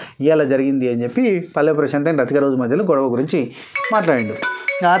గొడవ, ఇవాళ జరిగింది అని చెప్పి పల్లవ్ ప్రశాంత్ అండ్ రతిక రోజు మధ్యలో గొడవ గురించి మాట్లాడిండు.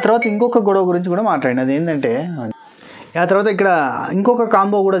 ఆ తర్వాత ఇంకొక గొడవ గురించి కూడా మాట్లాడిండు, అది ఏంటంటే ఆ తర్వాత ఇక్కడ ఇంకొక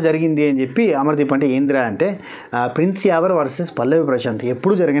కాంబో కూడా జరిగింది అని చెప్పి అమర్దీప్ అంటే, ఏంద్రా అంటే ప్రిన్స్ యావర్ వర్సెస్ పల్లవి ప్రశాంత్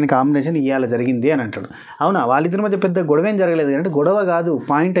ఎప్పుడు జరిగిన కాంబినేషన్ ఇవాళ జరిగింది అని అంటాడు. అవునా, వాళ్ళిద్దరి మధ్య పెద్ద గొడవ ఏం జరగలేదు, అంటే గొడవ కాదు,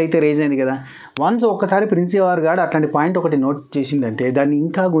 పాయింట్ అయితే రేజ్ అయింది కదా. వన్స్ ఒక్కసారి ప్రిన్స్ యావర్ గాడు అట్లాంటి పాయింట్ ఒకటి నోట్ చేసిందంటే దాన్ని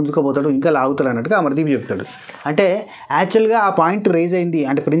ఇంకా గుంజుకపోతాడు, ఇంకా లాగుతాడు అన్నట్టుగా అమర్దీప్ చెప్తాడు. అంటే యాక్చువల్గా ఆ పాయింట్ రేజ్ అయింది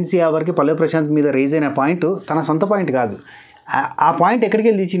అంటే ప్రిన్స్ యావర్కి పల్లవి ప్రశాంత్ మీద రేజ్ అయిన పాయింట్ తన సొంత పాయింట్ కాదు. ఆ పాయింట్ ఎక్కడికి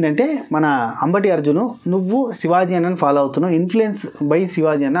వెళ్ళి తీసిందంటే, మన అంబటి అర్జును నువ్వు శివాజీ అన్నని ఫాలో అవుతున్నావు, ఇన్ఫ్లుయెన్స్ బై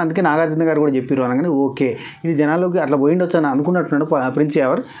శివాజీ అన్న, అందుకే నాగార్జున గారు కూడా చెప్పారు అనగానే ఓకే ఇది జనాల్లోకి అట్లా పోయిండొచ్చు అని అనుకున్నట్టున్నాడు ప్రిన్స్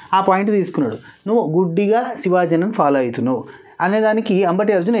యావర్. ఆ పాయింట్ తీసుకున్నాడు, నువ్వు గుడ్డిగా శివాజీ అన్నని ఫాలో అవుతున్నావు అనేదానికి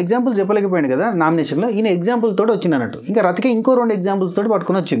అంబటి అర్జున్ ఎగ్జాంపుల్ చెప్పలేకపోయాడు కదా నామినేషన్లో, ఈయన ఎగ్జాంపుల్ తోటి వచ్చింది అన్నట్టు. ఇంకా రతిక ఇంకో 2 ఎగ్జాంపుల్స్ తోటి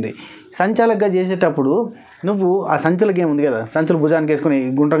పట్టుకుని వచ్చింది. సంచాలకుగా చేసేటప్పుడు నువ్వు ఆ సంచలకి ఏముంది కదా, సంచులు భుజానికి వేసుకుని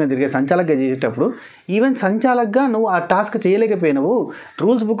గుండ్రంగా తిరిగే సంచాలకుగా చేసేటప్పుడు ఈవెన్ సంచాలకుగా నువ్వు ఆ టాస్క్ చేయలేకపోయినావు.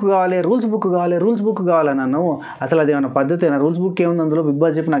 రూల్స్ బుక్ కావాలని అన్నావు. అసలు అదేమన్నా పద్ధతి, రూల్స్ బుక్ ఏముంది అందులో, బిగ్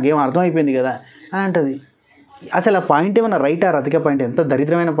బాస్ చెప్పి నాకేం అర్థమైపోయింది కదా అని అంటది. అసలు ఆ పాయింట్ ఏమన్నా రైటా? రతిక పాయింట్ ఎంత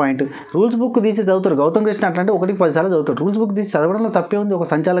దరిద్రమైన పాయింట్. రూల్స్ బుక్ తీసి చదువుతారు, గౌతమ్ కృష్ణ అట్లాంటి 1-10 సార్లు చదువుతాడు. రూల్స్ బుక్ తీసి చదవడంలో తప్పే ఉంది ఒక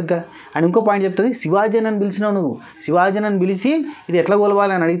సంచాలకుగా. అండ్ ఇంకో పాయింట్ చెప్తుంది, శివాజీ అని పిలిచినావు నువ్వు, శివాజీ అని పిలిచి ఇది ఎట్లా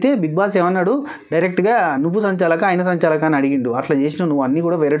కొలవాలి అని అడిగితే బిగ్ బాస్ ఏమన్నాడు, డైరెక్ట్గా నువ్వు సంచాలక ఆయన సంచాలక అని అడిగిండు. అట్లా చేసినావు నువ్వు, అన్నీ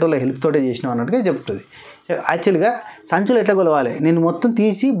కూడా వేరే వాళ్ళ హెల్ప్ తోటే చేసినావు అన్నట్టుగా చెప్తుంది. యాక్చువల్గా సంచులు ఎట్లా కొలవాలి, నేను మొత్తం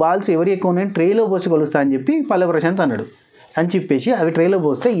తీసి బాల్స్ ఎవరు ఎక్కువ ఉన్నాయని ట్రేలో పోసి కొలుస్తా అని చెప్పి పల్లవి ప్రశాంత్ అన్నాడు. సంచి ఇప్పేసి అవి ట్రేలో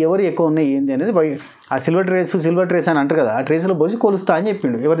పోస్తే ఎవరు ఎక్కువ ఉన్నాయి ఏంది అనేది ఆ సిల్వర్ ట్రేస్ అని అంటారు కదా, ఆ ట్రేస్లో పోసి కొలుస్తా అని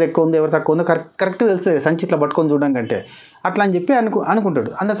చెప్పిండు. ఎవరు ఎక్కువ ఉందో ఎవరు తక్కువ ఉందో కరెక్ట్ తెలుస్తుంది సంచి ఇట్లా పట్టుకొని చూడడం కంటే, అట్లా అని చెప్పి అనుకుంటాడు.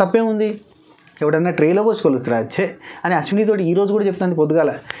 అందులో తప్పేముంది, ఎవడన్నా ట్రేలో పోసి కొలుస్తారా ఛే అని అశ్వినితోటి ఈరోజు కూడా చెప్తాను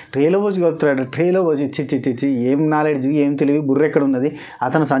పొద్దుగాల, ట్రేలో పోసి కొలుస్తాడు, ట్రేలో పోసి చిచ్చి ఏం నాలెడ్జ్ ఏం తెలివి బుర్ర ఎక్కడ ఉన్నది,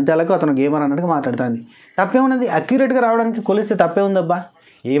 అతను సంచాలకు అతను గేమర్ అన్నట్టుగా మాట్లాడుతుంది. తప్పేమున్నది, అక్యురేట్గా రావడానికి కొలిస్తే తప్పే ఉందబ్బా,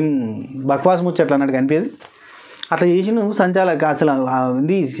 ఏం బక్వాస్ ముచ్చట్లు అన్నట్టు కనిపించేది. అట్లా చేసి నువ్వు సంచాలక అసలు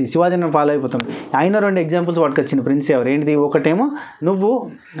ఇది శివాజీని ఫాలో అయిపోతాను. ఆయన 2 ఎగ్జాంపుల్స్ పట్టుకొచ్చింది ప్రిన్స్ ఎవరు ఏంటిది, ఒకటేమో నువ్వు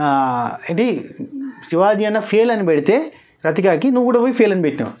ఏంటి శివాజీ అన్న ఫెయిల్ అని పెడితే రతికాకి నువ్వు కూడా పోయి ఫెయిల్ అని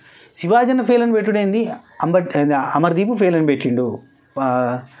పెట్టినావు. శివాజీ అన్న ఫెయిల్ అని పెట్టుడేంది, అమర్దీప్ ఫెయిల్ అని పెట్టిండు,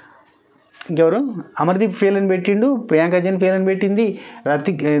 ఇంకెవరు అమర్దీప్ ఫెయిల్ అని పెట్టిండు, ప్రియాంక జైన్ ఫెయిల్ అని పెట్టింది,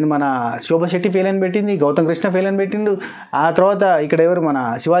 మన శోభా శెట్టి ఫెయిల్ అని పెట్టింది, గౌతమ్ కృష్ణ ఫెయిల్ అని పెట్టిండు, ఆ తర్వాత ఇక్కడ ఎవరు మన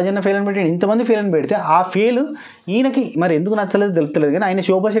శివాజీ అన్న ఫెయిల్ అని పెట్టిండు. ఇంతమంది ఫెయిల్ అని పెడితే ఆ ఫెయిల్ ఈయనకి మరి ఎందుకు నచ్చలేదు తెలుస్తలేదు, కానీ ఆయన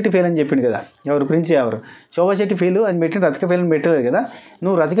శోభా శెట్టి ఫెయిల్ అని చెప్పిండు కదా, ఎవరు ప్రిన్స్ ఎవరు శోభా శెట్టి ఫెయిల్ అని పెట్టిండు, రతిక ఫెయిల్ అని పెట్టలేదు కదా.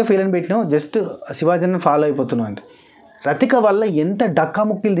 నువ్వు రతిక ఫెయిల్ అని పెట్టినావు, జస్ట్ శివాజీని ఫాలో అయిపోతున్నావు అంటే. రతిక వల్ల ఎంత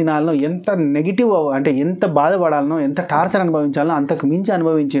డక్కాముక్కిలు తినాలనో, ఎంత నెగిటివ్ అంటే ఎంత బాధపడాలనో, ఎంత టార్చర్ అనుభవించాలనో అంతకు మించి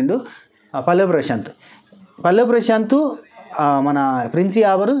అనుభవించిండు పల్లవి ప్రశాంత్ మన ప్రిన్స్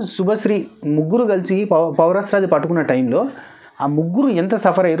యావరు శుభశ్రీ ముగ్గురు కలిసి పౌరాస్త్రాది పట్టుకున్న టైంలో ఆ ముగ్గురు ఎంత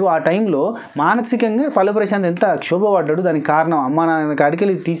సఫర్ అయ్యారు. ఆ టైంలో మానసికంగా పల్లవి ప్రశాంత్ ఎంత క్షోభపడ్డాడు. దానికి కారణం అమ్మ నాన్న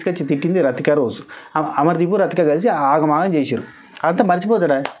కాడికెళ్ళి తీసుకొచ్చి తిట్టింది రతిక రోజు. అమర్దీప్ రతిక కలిసి ఆగమాగం చేశారు. అంతా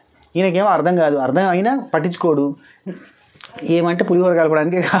మర్చిపోతాడా, ఈయనకేమో అర్థం కాదు, అర్థం అయినా పట్టించుకోడు. ఏమంటే పులిహోర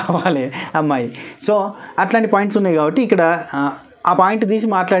కలపడానికి కావాలి అమ్మాయి. సో అట్లాంటి పాయింట్స్ ఉన్నాయి కాబట్టి ఇక్కడ ఆ పాయింట్ తీసి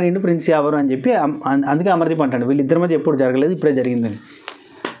మాట్లాడిండు ప్రిన్స్ యావరు అని చెప్పి, అందుకే అమర్దీప్ అంటాడు వీళ్ళిద్దరి మధ్య ఎప్పుడు జరగలేదు, ఇప్పుడే జరిగిందని.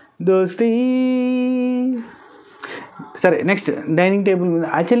 దోస్తీ సరే నెక్స్ట్ డైనింగ్ టేబుల్ మీద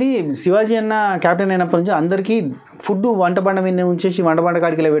యాక్చువల్లీ శివాజీ అన్న క్యాప్టెన్ అయినప్పటి నుంచి అందరికీ ఫుడ్ వంట బండ మీద ఉంచేసి వంట బండ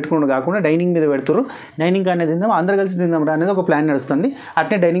కాడికి ఇలా పెట్టుకోవడం కాకుండా డైనింగ్ మీద పెడతారు. డైనింగ్ కానీ తిందాం, అందరు కలిసి తిందాం రా అనేది ఒక ప్లాన్ నడుస్తుంది.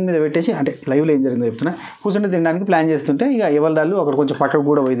 అట్నే డైనింగ్ మీద పెట్టేసి, అంటే లైవ్లో ఏం జరిగిందో చెప్తున్నా, కూర్చొని తినడానికి ప్లాన్ చేస్తుంటే ఇక ఎవరిదాళ్ళు ఒకరు కొంచెం పక్కకు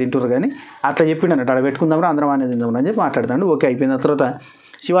కూడా పోయి తింటారు. కానీ అట్లా చెప్పిండు అన్నట్టు, అక్కడ పెట్టుకుందాం రా అందరం అనేది తిందాం అని చెప్పి మాట్లాడుతాడు. ఓకే అయిపోయిన తర్వాత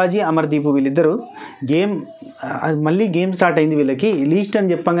శివాజీ అమర్దీప్ వీళ్ళిద్దరూ మళ్ళీ గేమ్ స్టార్ట్ అయింది. వీళ్ళకి లీస్ట్ అని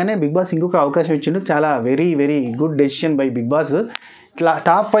చెప్పగానే బిగ్ బాస్ ఇంకొక అవకాశం ఇచ్చిండు. చాలా very very good decision by big boss. ఇట్లా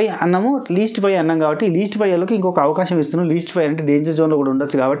టాప్ 5 అన్నాము, లీస్ట్ 5 అన్నాం కాబట్టి లీస్ట్ 5 వాళ్ళకి ఇంకొక అవకాశం ఇస్తున్నాం. లీస్ట్ 5 అంటే డేంజర్ జోన్లో కూడా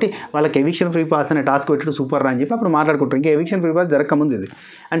ఉండొచ్చు కాబట్టి వాళ్ళకి ఎవిక్షన్ ఫ్రీ పాస్ అనే టాస్క్ పెట్టడం సూపర్ రా అని చెప్పి అప్పుడు మాట్లాడుకుంటారు. ఇంకా ఎవిక్షన్ ఫ్రీ పాస్ జరగకముందు ఇది.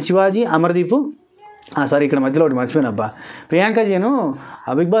 అండ్ శివాజీ అమర్దీప్ సారీ ఇక్కడ మధ్యలో ఒకటి మర్చిపోయినబ్బా, ప్రియాంక జీను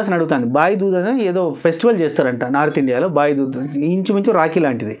బిగ్ బాస్ని అడుగుతాను, బాయ్ దూద్ అని ఏదో ఫెస్టివల్ చేస్తారంట నార్త్ ఇండియాలో. బాయ్ దూద్ ఇంచుమించు రాఖీ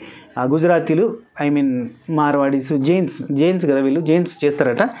లాంటిది. గుజరాతీలు ఐ మీన్ మార్వాడీస్ జైన్స్ కదా వీళ్ళు, జైన్స్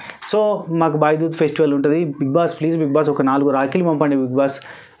చేస్తారట. సో మాకు బాయ్ దూద్ ఫెస్టివల్ ఉంటుంది, big boss please Bigg boss ఒక 4 రాఖీలు పంపండి బిగ్ బాస్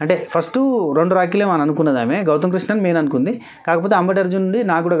అంటే. ఫస్ట్ 2 రాఖీలే అని అనుకున్నది ఆమె, గౌతమ్ కృష్ణ అని మెయిన్ అనుకుంది. కాకపోతే అంబటి అర్జున్ నుండి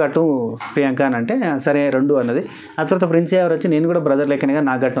నాకు కూడా కట్టు ప్రియాంక అని అంటే సరే 2 అన్నది. ఆ తర్వాత ప్రిన్స్ ఎవరు వచ్చి నేను కూడా బ్రదర్ లెక్కనే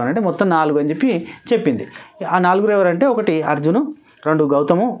నాకు కట్టు అని అంటే మొత్తం 4 అని చెప్పి చెప్పింది. ఆ 4 ఎవరంటే 1 అర్జును, 2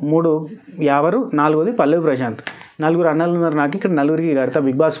 గౌతము, 3 యావరు, 4ది పల్లవి ప్రశాంత్. 4 అన్నలు ఉన్నారు నాకు, ఇక్కడ 4కి కడతా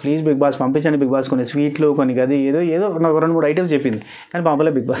big boss please Bigg boss పంపించండి బిగ్ బాస్, కొన్ని స్వీట్లు కొన్ని గది ఏదో నాకు 2-3 ఐటమ్స్ చెప్పింది కానీ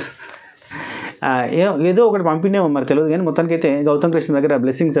పంపలే బిగ్ బాస్. ఏదో ఒకటి పంపిండేమో మరి తెలియదు కానీ మొత్తానికి అయితే గౌతమ్ కృష్ణ దగ్గర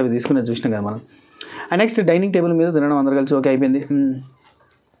బ్లెస్సింగ్స్ అవి తీసుకుని చూసినాం కదా మనం. నెక్స్ట్ డైనింగ్ టేబుల్ మీద తినడం అందరు కలిసి ఓకే అయిపోయింది.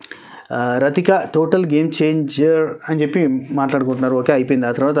 రతిక టోటల్ గేమ్ చేంజర్ అని చెప్పి మాట్లాడుకుంటున్నారు, ఓకే అయిపోయింది.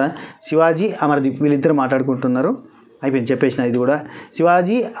 ఆ తర్వాత శివాజీ అమర్దీప్ వీళ్ళిద్దరు మాట్లాడుకుంటున్నారు, అయిపోయింది చెప్పేసిన. ఇది కూడా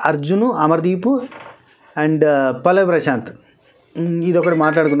శివాజీ అర్జును అమర్దీప్ అండ్ పల్లవి ప్రశాంత్ ఇది ఒకటి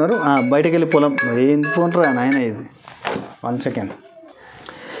మాట్లాడుకున్నారు. బయటకు వెళ్ళి పొలం ఏం ఫోన్ రా నాయన ఇది 1 సెకండ్.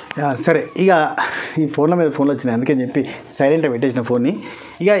 సరే ఇక ఈ ఫోన్ల మీద ఫోన్లు వచ్చినాయి అందుకని చెప్పి సైలెంట్గా పెట్టేసిన ఫోన్ని.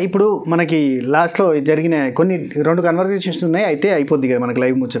 ఇక ఇప్పుడు మనకి లాస్ట్లో జరిగిన కొన్ని 2 కన్వర్జేషన్స్ ఉన్నాయి, అయితే అయిపోద్ది కదా మనకి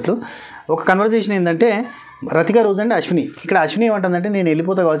లైవ్ ముచ్చట్లు. ఒక కన్వర్జేషన్ ఏంటంటే రతిక రోజు అంటే అశ్విని, ఇక్కడ అశ్విని ఏమంటుందంటే నేను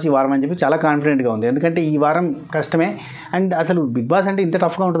వెళ్ళిపోతా కావచ్చు ఈ వారం అని చెప్పి చాలా కాన్ఫిడెంట్గా ఉంది. ఎందుకంటే ఈ వారం కష్టమే, అండ్ అసలు బిగ్ బాస్ అంటే ఇంత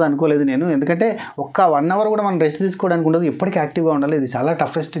టఫ్గా ఉంటుంది అనుకోలేదు నేను. ఎందుకంటే ఒక్క 1 అవర్ కూడా మనం రెస్ట్ తీసుకోవడానికి ఉండదు, ఎప్పటికీ యాక్టివ్గా ఉండాలి, ఇది చాలా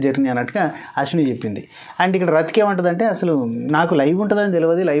టఫెస్ట్ జర్నీ అన్నట్టుగా అశ్విని చెప్పింది. అండ్ ఇక్కడ రతిక ఏమంటుందంటే అసలు నాకు లైవ్ ఉంటుందని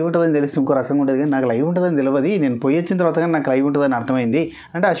తెలియదు, లైవ్ ఉంటుందని తెలిసి ఇంకో రకంగా ఉంటుంది కానీ నాకు లైవ్ ఉంటుందని తెలియదు, నేను పోయి వచ్చిన తర్వాత కానీ నాకు లైవ్ ఉంటుందని అర్థమైంది.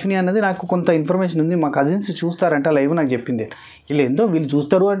 అంటే అశ్విని అన్నది నాకు కొంత ఇన్ఫర్మేషన్ ఉంది, మా కజిన్స్ చూస్తారంట లైవ్ నాకు చెప్పింది. వీళ్ళు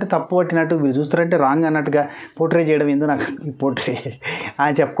చూస్తారు అంటే తప్పు పట్టినట్టు, వీళ్ళు చూస్తారంటే రాంగ్ అన్నట్టుగా పోర్ట్రే చేయడం ఏందో నాకు, ఈ పోర్ట్రే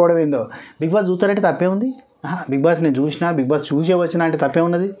ఆయన చెప్పుకోవడం ఏందో. బిగ్ బాస్ చూస్తారంటే తప్పే ఉంది, బిగ్ బాస్ నేను చూసినా బిగ్ బాస్ చూసే వచ్చినా అంటే తప్పే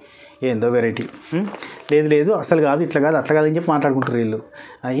ఉన్నది, ఏందో వెరైటీ. లేదు అసలు కాదు ఇట్లా కాదు అట్లా కాదు అని చెప్పి మాట్లాడుకుంటారు వీళ్ళు.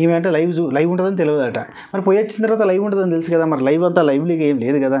 ఏమంటే లైవ్ ఉంటుందని తెలియదట, మరి పోయి వచ్చిన తర్వాత లైవ్ ఉంటుందని తెలుసు కదా, మరి లైవ్ అంతా లైవ్లీగా ఏం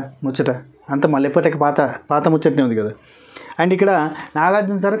లేదు కదా ముచ్చట, అంత మళ్ళీ ఎప్పటికీ పాత ముచ్చటనే ఉంది కదా. అండ్ ఇక్కడ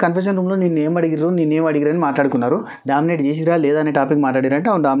నాగార్జున సార్ కన్ఫెషన్ రూమ్లో నిన్నేం అడిగిరని మాట్లాడుకున్నారు. డామినేట్ చేసిరా లేదా అనే టాపిక్ మాట్లాడారంటే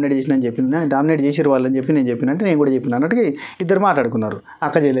అవును డామినేట్ చేసిన అని చెప్పింది, డామినేట్ చేసిరు వాళ్ళని చెప్పి నేను చెప్పినట్టు నేను కూడా చెప్పిన అన్నట్టుగా ఇద్దరు మాట్లాడుకున్నారు,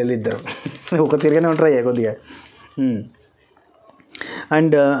 అక్క చెల్లెలు ఇద్దరు ఒక తిరిగానే ఉంటారు కొద్దిగా.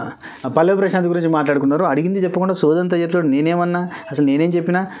 అండ్ పల్లవి ప్రశాంత్ గురించి మాట్లాడుకున్నారు, అడిగింది చెప్పకుండా సోదంతా చెప్పాడు. నేనేమన్నా అసలు నేనేం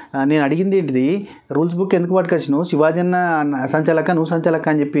చెప్పినా, నేను అడిగింది ఏంటిది రూల్స్ బుక్ ఎందుకు పట్టుకొచ్చినావు, శివాజీ అన్న సంచాలక నువ్వు సంచాలక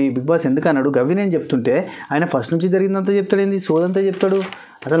అని చెప్పి బిగ్ బాస్ ఎందుకు అన్నాడు, గవి నేను చెప్తుంటే ఆయన ఫస్ట్ నుంచి జరిగిందంతా చెప్తాడు, ఏంది సోదంతా చెప్తాడు.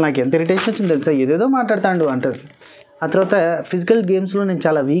 అసలు నాకు ఎంత ఇరిటేషన్ వచ్చింది తెలుసా, ఏదేదో మాట్లాడతాడు అంటారు. ఆ తర్వాత ఫిజికల్ గేమ్స్లో నేను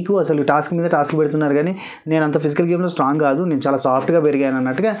చాలా వీక్, అసలు టాస్క్ మీద టాస్క్ పెడుతున్నారు కానీ నేను అంత ఫిజికల్ గేమ్లో స్ట్రాంగ్ కాదు, నేను చాలా సాఫ్ట్గా పెరిగాను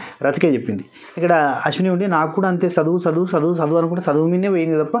అన్నట్టుగా రతికే చెప్పింది. ఇక్కడ అశ్విని ఉండి నాకు కూడా అంతే చదువు అనుకుంటే చదువు మీదే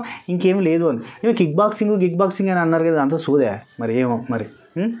పోయింది తప్ప ఇంకేమీ లేదు అని. ఇవి కిక్ బాక్సింగ్ అని అన్నారు కదా, అంతా సోదే మరి ఏమో మరి.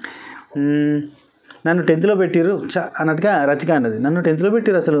 నన్ను 10th పెట్టిర్రు అన్నట్టుగా రతిక అన్నది, నన్ను 10th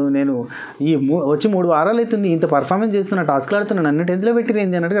పెట్టిర్రు, అసలు నేను వచ్చి 3 వారాలు అవుతుంది ఇంత పర్ఫార్మెన్స్ చేస్తున్నా, టాస్క్లు ఆడుతున్నా, నన్ను 10th పెట్టిర్రు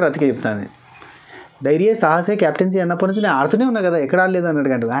ఏంది అన్నట్టుగా రతిక చెప్తాను. ధైర్య సాహసే క్యాప్టెన్సీ అన్నప్పటి నుంచి నేను ఆడుతూనే ఉన్నా కదా, ఎక్కడ ఆడలేదు అన్నట్టు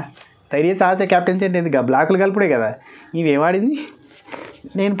కదా. ధైర్య సాహసే క్యాప్టెన్సీ అంటే ఎందుకు బ్లాకులు కలుపుడే కదా, ఇవేవాడింది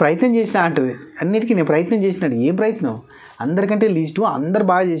నేను ప్రయత్నం చేసిన అంటది, అన్నిటికీ నేను ప్రయత్నం చేసినాడు. ఏం ప్రయత్నం, అందరికంటే లీస్టు అందరు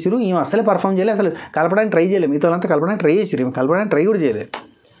బాగా చేసిరు, ఈమె అసలే పర్ఫామ్ చేయలేదు, అసలు కలపడానికి ట్రై చేయలేదు, మిగతా వాళ్ళంతా కలపడానికి ట్రై చేసిరు, ఈమె కలపడానికి ట్రై కూడా చేయలేదు.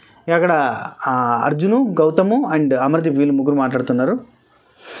 అక్కడ అర్జును గౌతము అండ్ అమర్దీప్ వీళ్ళు ముగ్గురు మాట్లాడుతున్నారు.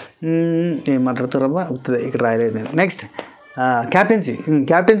 ఏం మాట్లాడుతున్నారబ్బా ఇక్కడ రాయలేదు నేను. నెక్స్ట్ క్యాప్టెన్సీ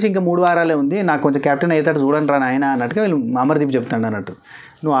ఇంకా 3 వారాలే ఉంది, నాకు కొంచెం క్యాప్టెన్ అవుతాడు చూడండి రా నాయన అన్నట్టుగా వీళ్ళు అమర్దీప్ చెప్తాడు అన్నట్టు.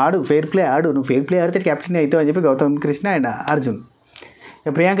 నువ్వు ఆడు ఫెయిర్ ప్లే ఆడితే క్యాప్టెన్ అవుతావు అని చెప్పి Gautam Krishna and Arjun.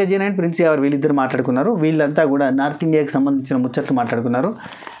 Priyanka gene and prince ఎవరు వీళ్ళిద్దరు మాట్లాడుకున్నారు. వీళ్ళంతా కూడా నార్త్ ఇండియాకి సంబంధించిన ముచ్చట్లు మాట్లాడుకున్నారు.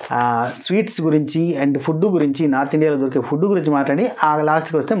 స్వీట్స్ గురించి అండ్ ఫుడ్ గురించి, నార్త్ ఇండియాలో దొరికే ఫుడ్ గురించి మాట్లాడి ఆ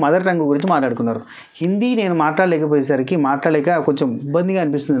లాస్ట్కి వస్తే మదర్ టంగ్ గురించి మాట్లాడుకున్నారు. హిందీ నేను మాట్లాడలేకపోయేసరికి కొంచెం ఇబ్బందిగా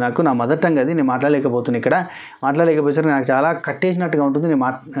అనిపిస్తుంది నాకు. నా మదర్ టంగ్ అది, నేను మాట్లాడలేకపోతున్నాను. ఇక్కడ మాట్లాడలేకపోయేసరికి నాకు చాలా కట్టేసినట్టుగా ఉంటుంది.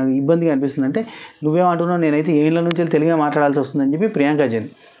 ఇబ్బందిగా అనిపిస్తుంది. అంటే నువ్వేమంటున్నావు, నేనైతే ఏళ్ళ నుంచి తెలుగే మాట్లాడాల్సి వస్తుందని చెప్పి ప్రియాంక జైన్.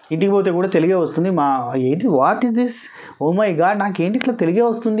 ఇంటికి పోతే కూడా తెలుగే వస్తుంది. What is this, oh my God, నాకేంటి ఇట్లా తెలుగే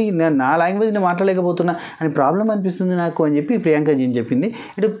వస్తుంది, నేను నా లాంగ్వేజ్ నేను మాట్లాడలేకపోతున్నా అని ప్రాబ్లం అనిపిస్తుంది నాకు అని చెప్పి ప్రియాంక జీన్ చెప్పింది.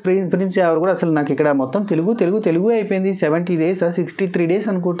 ఇటు ప్రిన్స్ ఎవరు కూడా అసలు నాకు ఇక్కడ మొత్తం తెలుగు అయిపోయింది. 70 days 63 days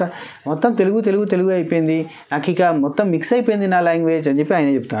అనుకుంటా, మొత్తం తెలుగు అయిపోయింది. నాకు ఇక మొత్తం మిక్స్ అయిపోయింది నా లాంగ్వేజ్ అని చెప్పి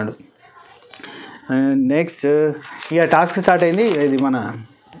ఆయన చెప్తాడు. నెక్స్ట్ ఇక టాస్క్ స్టార్ట్ అయింది. ఇది మన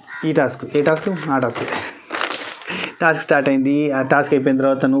ఆ టాస్క్ స్టార్ట్ అయింది. ఆ టాస్క్ అయిపోయిన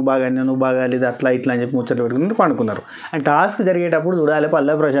తర్వాత నువ్వు బాగా లేదు అట్లా ఇట్లా అని చెప్పి ముచ్చట్లు పెట్టుకుని పండుకున్నారు. అండ్ టాస్క్ జరిగేటప్పుడు చూడాలి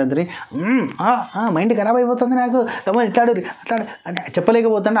పల్లవి ప్రశాంత్ని, మైండ్ ఖరాబ్ అయిపోతుంది నాకు, ఇట్లాడు అంటే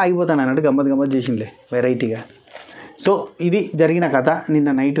చెప్పలేకపోతాను, ఆగిపోతాను అన్నట్టు గమ్మత్ చేసిందిలే వెరైటీగా. సో ఇది జరిగిన కథ నిన్న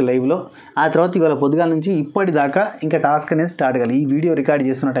నైట్ లైవ్లో. ఆ తర్వాత ఇవాళ పొద్దుగాల నుంచి ఇప్పటిదాకా ఇంకా టాస్క్ అనేది స్టార్ట్ కాలేదు. ఈ వీడియో రికార్డ్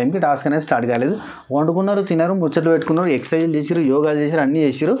చేస్తున్న టైంకి టాస్క్ అనేది స్టార్ట్ కాలేదు. వండుకున్నారు, తిన్నారు, ముచ్చట్లు పెట్టుకున్నారు, ఎక్సర్సైజ్ చేసారు, యోగా చేసారు, అన్నీ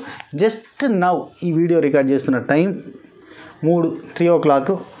చేసారు. జస్ట్ నౌ ఈ వీడియో రికార్డ్ చేస్తున్న టైం 3 o'clock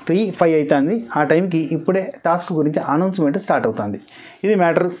 3:05 అవుతుంది. ఆ టైంకి ఇప్పుడే టాస్క్ గురించి అనౌన్స్మెంట్ స్టార్ట్ అవుతుంది. ఇది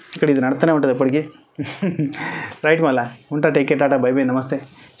మ్యాటర్. ఇక్కడ ఇది నడుతూనే ఉంటుంది ఎప్పటికీ. రైట్, మళ్ళా ఉంటా. Take care, Tata, by by, నమస్తే,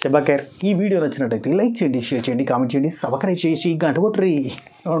 శబాకేర్. ఈ వీడియో నచ్చినట్టయితే లైక్ చేయండి, షేర్ చేయండి, కామెంట్ చేయండి, సబ్స్క్రైబ్ చేసి గంట కొట్టుర్రి.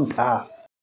 ఉంటా.